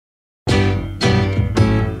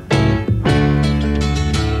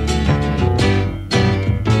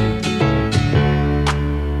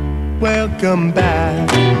welcome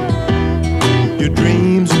back. Your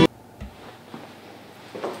dreams.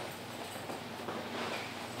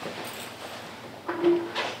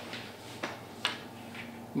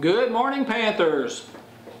 Good morning, Panthers.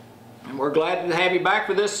 And we're glad to have you back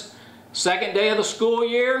for this second day of the school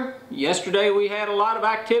year. Yesterday we had a lot of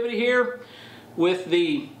activity here with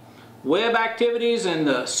the web activities and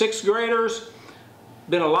the sixth graders.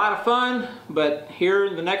 Been a lot of fun, but here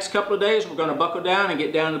in the next couple of days we're going to buckle down and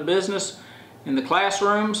get down to business in the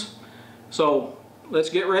classrooms. So let's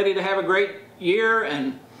get ready to have a great year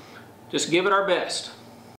and just give it our best.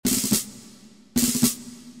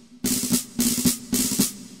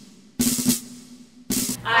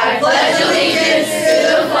 I pledge allegiance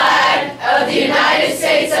to the flag of the United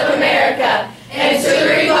States of America and to the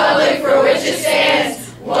republic for which it stands,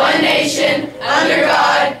 one nation, under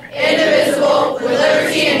God, indivisible, with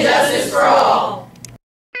liberty and justice for all.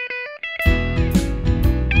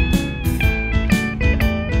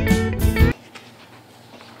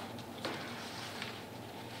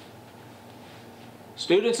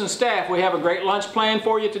 Students and staff, we have a great lunch planned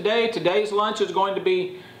for you today. Today's lunch is going to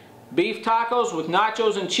be beef tacos with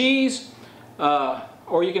nachos and cheese,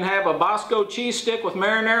 or you can have a Bosco cheese stick with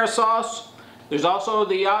marinara sauce. There's also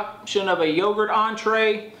the option of a yogurt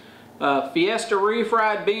entree, Fiesta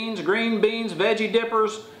refried beans, green beans, veggie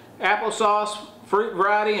dippers, applesauce, fruit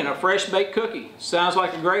variety, and a fresh baked cookie. Sounds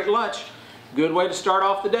like a great lunch. Good way to start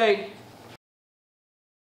off the day.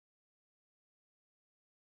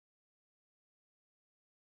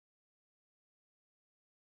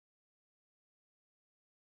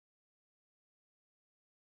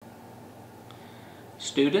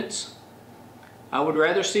 Students, I would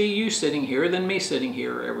rather see you sitting here than me sitting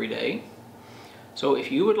here every day. So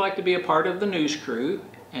if you would like to be a part of the news crew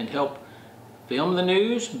and help film the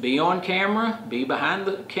news, be on camera, be behind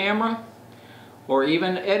the camera, or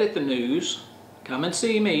even edit the news, come and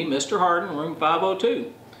see me, Mr. Harden, room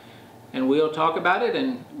 502. And we'll talk about it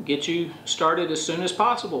and get you started as soon as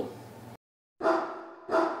possible.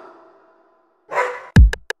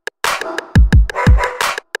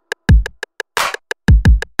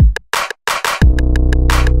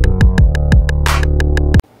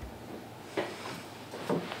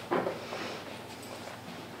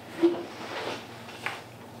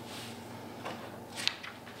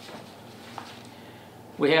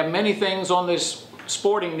 We have many things on this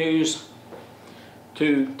sporting news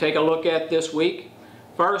to take a look at this week.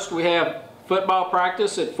 First, we have football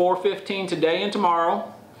practice at 4:15 today and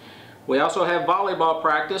tomorrow. We also have volleyball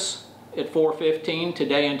practice at 4:15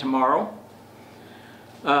 today and tomorrow.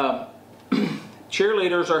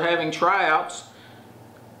 Cheerleaders are having tryouts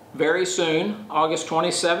very soon, August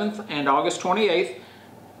 27th and August 28th.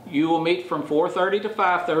 You will meet from 4:30 to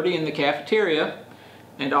 5:30 in the cafeteria.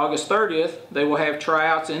 And August 30th, they will have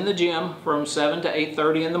tryouts in the gym from 7 to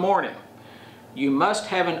 8:30 in the morning. You must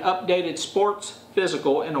have an updated sports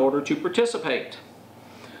physical in order to participate.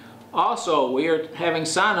 Also, we are having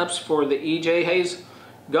sign-ups for the E.J. Hayes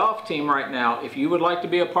golf team right now. If you would like to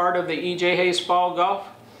be a part of the E.J. Hayes fall golf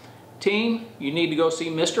team, you need to go see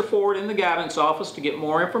Mr. Ford in the guidance office to get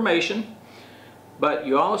more information. But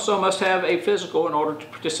you also must have a physical in order to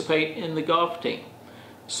participate in the golf team.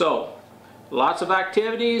 So, lots of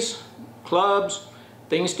activities, clubs,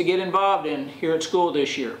 things to get involved in here at school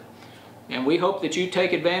this year. And we hope that you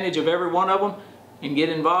take advantage of every one of them and get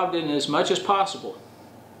involved in as much as possible.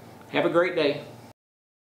 Have a great day.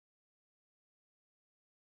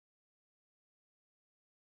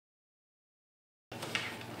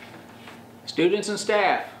 Students and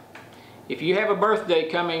staff, if you have a birthday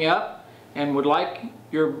coming up and would like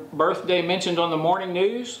your birthday mentioned on the morning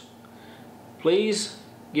news, please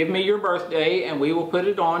give me your birthday and we will put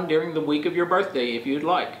it on during the week of your birthday if you'd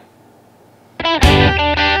like.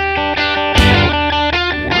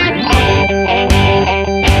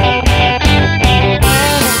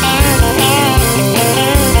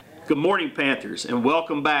 Good morning, Panthers, and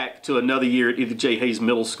welcome back to another year at E.J. Hayes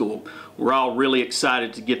Middle School. We're all really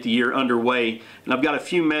excited to get the year underway, and I've got a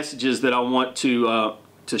few messages that I want to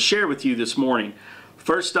share with you this morning.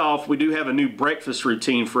 First off, we do have a new breakfast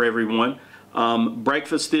routine for everyone.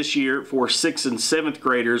 Breakfast this year for 6th and 7th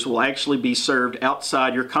graders will actually be served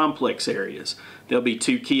outside your complex areas. There'll be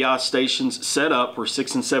 2 kiosk stations set up where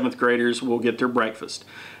 6th and 7th graders will get their breakfast.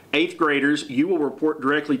 8th graders, you will report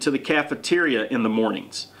directly to the cafeteria in the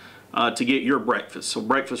mornings to get your breakfast. So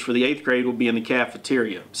breakfast for the 8th grade will be in the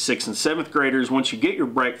cafeteria. 6th and 7th graders, once you get your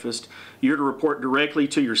breakfast, you're to report directly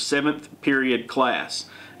to your 7th period class.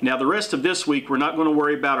 Now the rest of this week, we're not going to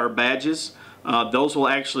worry about our badges. Those will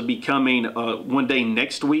actually be coming one day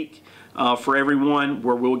next week. for everyone,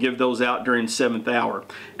 where we'll give those out during 7th hour.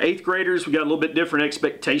 8th graders, we got a little bit different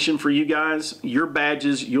expectation for you guys. Your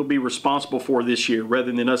badges you'll be responsible for this year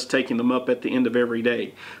rather than us taking them up at the end of every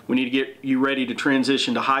day. We need to get you ready to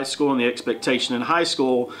transition to high school, and the expectation in high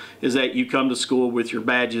school is that you come to school with your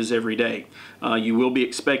badges every day. You will be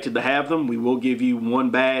expected to have them. We will give you 1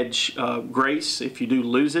 badge grace if you do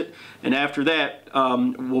lose it, and after that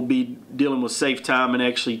we'll be dealing with safe time and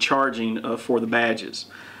actually charging for the badges.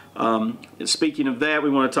 Speaking of that, we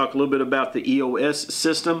want to talk a little bit about the EOS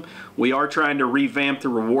system. We are trying to revamp the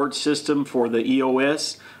reward system for the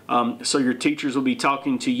EOS. So your teachers will be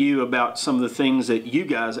talking to you about some of the things that you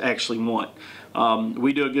guys actually want.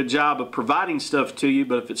 We do a good job of providing stuff to you,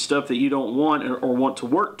 but if it's stuff that you don't want or want to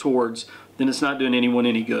work towards, then it's not doing anyone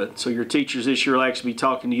any good. So your teachers this year will actually be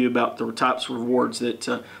talking to you about the types of rewards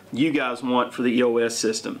that you guys want for the EOS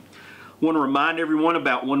system. I want to remind everyone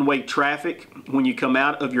about one-way traffic. When you come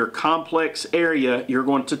out of your complex area, you're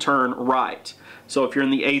going to turn right. So if you're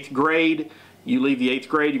in the 8th grade, you leave the 8th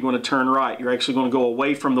grade, you're going to turn right. You're actually going to go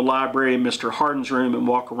away from the library in Mr. Harden's room and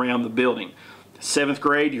walk around the building. 7th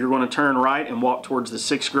grade, you're going to turn right and walk towards the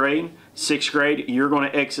 6th grade. 6th grade, you're going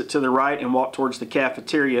to exit to the right and walk towards the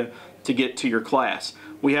cafeteria to get to your class.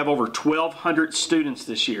 We have over 1,200 students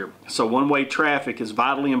this year, so one-way traffic is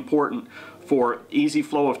vitally important for easy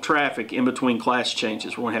flow of traffic in between class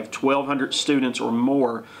changes. We're going to have 1,200 students or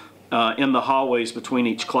more in the hallways between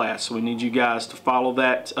each class. So we need you guys to follow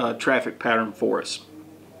that traffic pattern for us.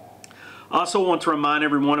 I also want to remind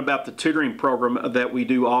everyone about the tutoring program that we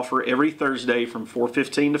do offer every Thursday from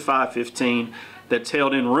 4:15 to 5:15. That's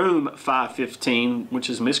held in room 515, which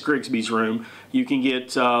is Miss Grigsby's room. You can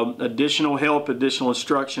get additional help, additional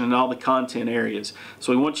instruction in all the content areas.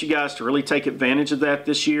 So we want you guys to really take advantage of that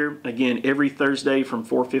this year. Again, every Thursday from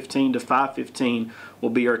 4:15 to 5:15 will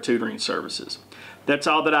be our tutoring services. That's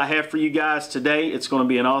all that I have for you guys today. It's going to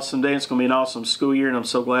be an awesome day. It's going to be an awesome school year, and I'm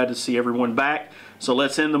so glad to see everyone back. So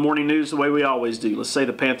let's end the morning news the way we always do. Let's say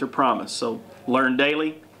the Panther promise. So learn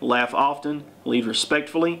daily, laugh often, lead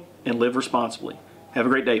respectfully, and live responsibly. Have a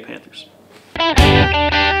great day, Panthers.